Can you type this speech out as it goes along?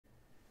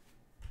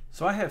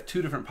So I have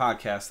two different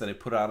podcasts that I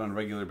put out on a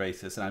regular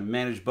basis, and I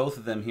manage both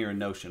of them here in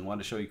Notion. I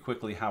wanted to show you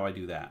quickly how I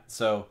do that.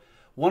 So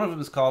one of them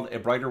is called A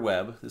Brighter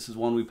Web. This is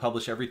one we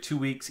publish every 2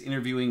 weeks,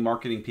 interviewing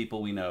marketing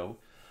people we know.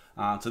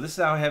 So this is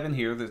how I have in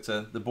here. That's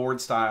the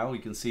board style.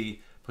 You can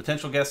see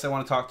potential guests I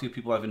want to talk to,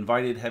 people I've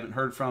invited, haven't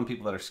heard from,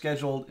 people that are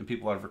scheduled, and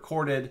people I've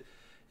recorded.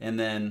 And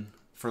then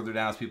further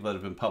down is people that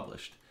have been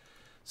published.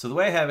 So the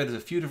way I have it is a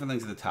few different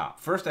things at the top.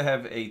 First, I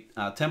have a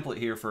template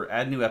here for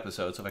add new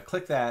episodes. So if I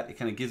click that, it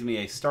kind of gives me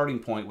a starting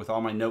point with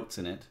all my notes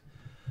in it.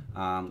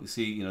 You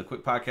see,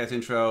 quick podcast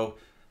intro.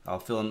 I'll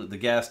fill in the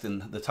guest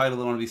and the title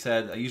that want to be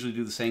said. I usually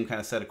do the same kind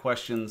of set of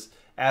questions.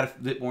 Add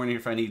a bit more in here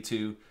if I need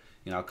to.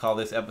 I'll call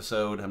this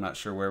episode, I'm not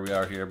sure where we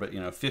are here, but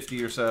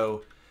 50 or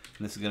so.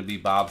 And this is going to be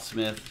Bob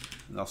Smith.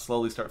 And I'll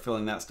slowly start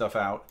filling that stuff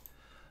out.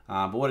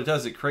 But what it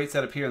does, it creates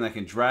that up here, and I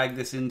can drag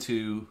this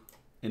into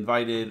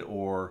invited,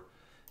 or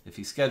if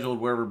he's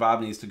scheduled, wherever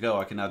Bob needs to go,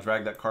 I can now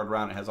drag that card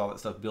around. It has all that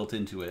stuff built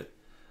into it.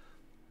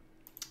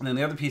 And then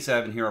the other piece I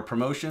have in here are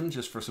promotion,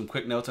 just for some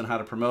quick notes on how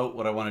to promote,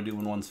 what I want to do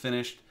when one's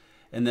finished.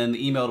 And then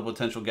the email to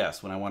potential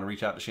guests, when I want to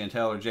reach out to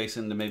Chantel or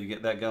Jason to maybe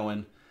get that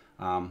going.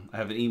 I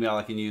have an email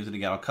I can use, and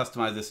again, I'll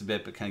customize this a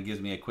bit, but kind of gives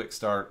me a quick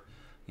start,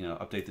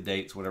 update the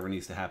dates, whatever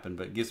needs to happen,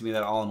 but it gives me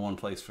that all in one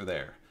place for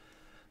there.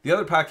 The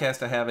other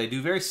podcast I have, I do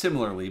very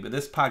similarly, but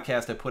this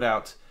podcast I put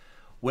out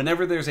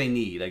whenever there's a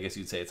need, I guess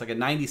you'd say. It's like a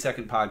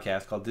 90-second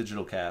podcast called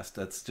Digital Cast.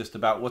 That's just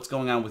about what's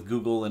going on with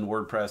Google and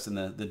WordPress and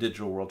the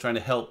digital world, trying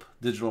to help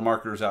digital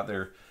marketers out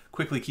there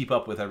quickly keep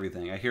up with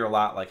everything. I hear a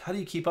lot like, how do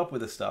you keep up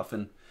with this stuff?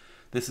 And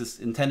this is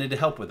intended to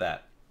help with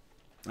that.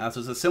 So it's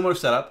a similar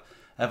setup.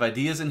 I have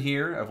ideas in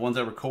here. I have ones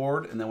I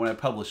record, and then when I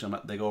publish them,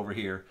 they go over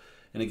here.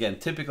 And again,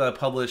 typically I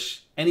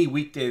publish any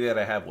weekday that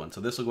I have one. So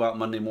this will go out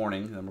Monday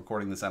morning. I'm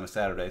recording this on a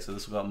Saturday, so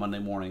this will go out Monday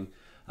morning.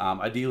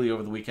 Ideally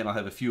over the weekend I'll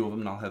have a few of them,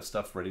 and I'll have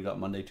stuff ready to go out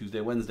Monday,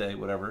 Tuesday, Wednesday,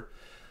 whatever.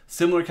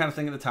 Similar kind of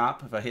thing at the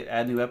top. If I hit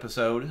add new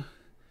episode,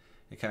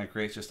 it kind of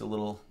creates just a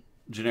little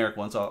generic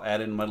one. So I'll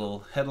add in my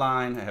little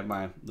headline. I have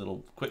my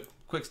little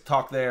quick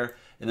talk there,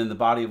 and then the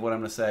body of what I'm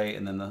going to say,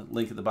 and then the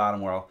link at the bottom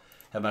where I'll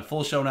have my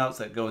full show notes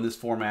that go in this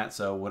format.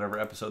 So whatever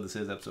episode this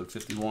is, episode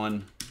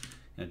 51,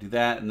 do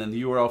that, and then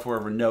the URL for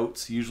wherever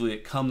notes. Usually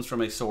it comes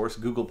from a source.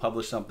 Google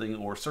published something,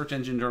 or Search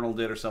Engine Journal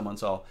did, or someone.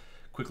 So I'll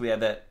quickly add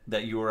that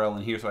URL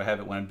in here so I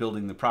have it when I'm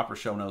building the proper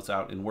show notes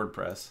out in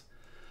WordPress.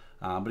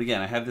 But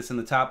again, I have this in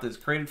the top that's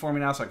created for me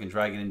now, so I can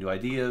drag it into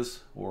ideas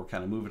or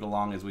kind of move it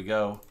along as we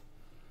go.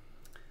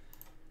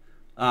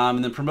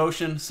 And then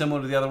promotion,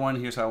 similar to the other one.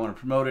 Here's how I want to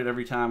promote it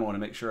every time. I want to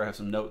make sure I have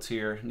some notes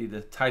here. I need to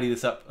tidy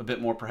this up a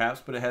bit more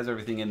perhaps, but it has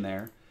everything in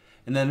there.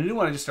 And then a new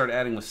one I just started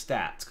adding with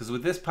stats, because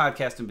with this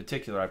podcast in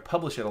particular, I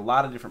publish it a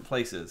lot of different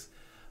places.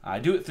 I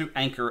do it through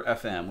Anchor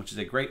FM, which is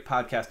a great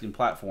podcasting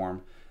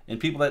platform. And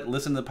people that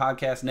listen to the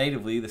podcast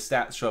natively, the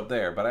stats show up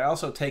there. But I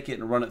also take it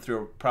and run it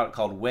through a product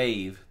called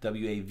Wave,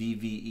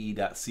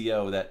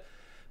 WAVVE.co, that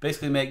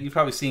basically you've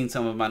probably seen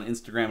some of them on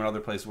Instagram and other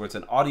places, where it's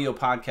an audio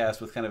podcast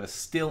with kind of a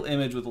still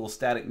image with little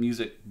static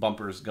music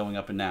bumpers going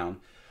up and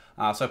down.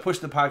 So I push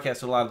the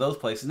podcast to a lot of those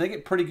places, and they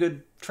get pretty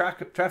good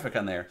traffic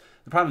on there.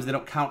 The problem is they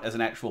don't count as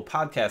an actual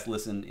podcast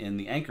listen in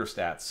the Anchor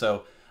stats.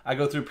 So I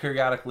go through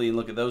periodically and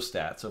look at those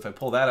stats. So if I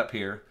pull that up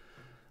here,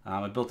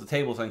 I built a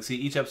table so I can see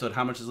each episode,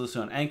 how much is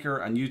listened on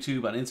Anchor, on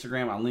YouTube, on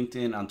Instagram, on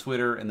LinkedIn, on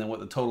Twitter, and then what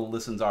the total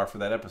listens are for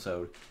that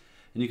episode.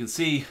 And you can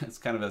see, it's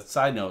kind of a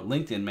side note,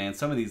 LinkedIn, man,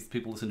 some of these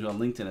people listen to on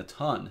LinkedIn a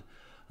ton.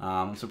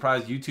 I'm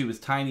surprised YouTube is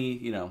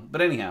tiny,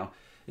 But anyhow,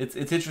 it's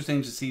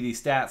interesting to see these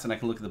stats, and I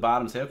can look at the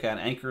bottom and say, okay, on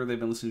Anchor, they've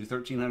been listening to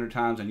 1,300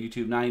 times, on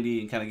YouTube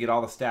 90, and kind of get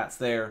all the stats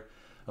there.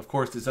 Of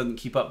course, this doesn't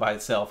keep up by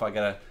itself. I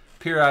got to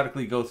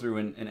periodically go through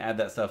and add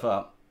that stuff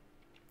up.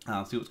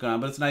 See what's going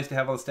on. But it's nice to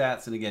have all the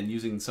stats, and again,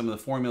 using some of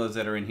the formulas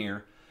that are in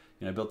here.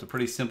 I built a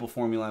pretty simple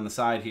formula on the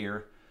side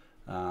here.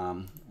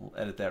 We'll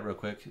edit that real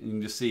quick. And you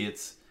can just see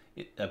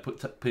I put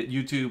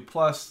YouTube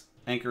plus,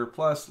 Anchor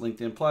plus,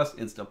 LinkedIn plus,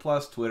 Insta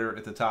plus, Twitter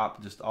at the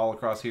top. Just all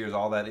across here is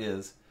all that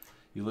is.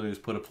 You literally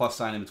just put a plus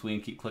sign in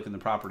between, keep clicking the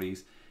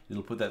properties.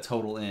 It'll put that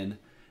total in.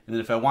 And then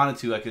if I wanted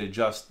to, I could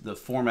adjust the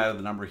format of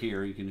the number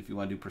here. You can, if you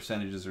want to do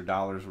percentages or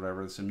dollars,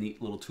 whatever. There's some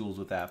neat little tools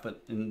with that.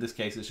 But in this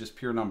case, it's just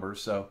pure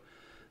numbers. So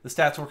the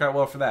stats work out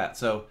well for that.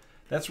 So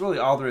that's really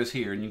all there is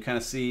here. And you kind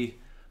of see,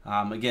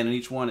 again, in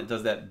each one, it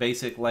does that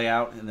basic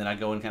layout. And then I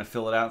go and kind of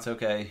fill it out and say,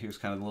 okay, here's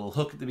kind of the little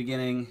hook at the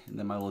beginning, and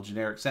then my little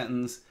generic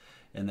sentence,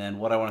 and then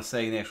what I want to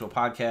say in the actual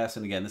podcast.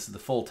 And again, this is the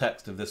full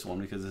text of this one,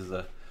 because this is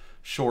a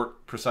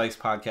short, precise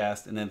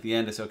podcast. And then at the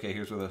end, it's okay,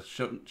 here's where the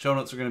show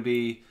notes are going to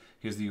be.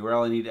 Here's the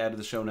URL I need to add to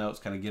the show notes,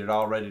 kind of get it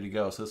all ready to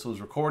go. So this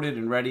one's recorded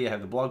and ready. I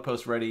have the blog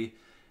post ready.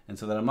 And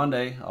so then on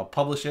Monday, I'll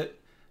publish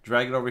it,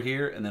 drag it over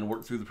here, and then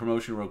work through the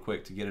promotion real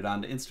quick to get it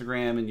onto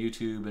Instagram and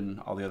YouTube and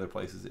all the other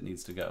places it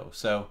needs to go.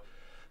 So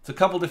it's a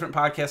couple different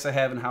podcasts I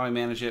have and how I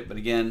manage it. But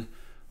again,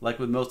 like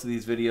with most of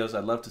these videos,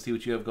 I'd love to see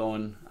what you have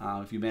going.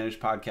 If you manage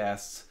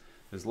podcasts,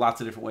 there's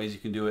lots of different ways you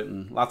can do it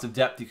and lots of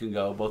depth you can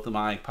go. Both of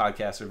my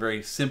podcasts are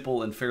very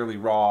simple and fairly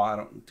raw. I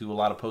don't do a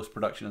lot of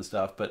post-production and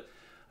stuff, but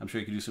I'm sure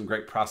you can do some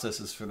great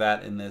processes for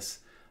that in this.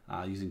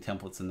 using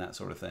templates and that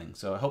sort of thing.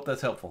 So I hope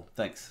that's helpful.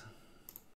 Thanks.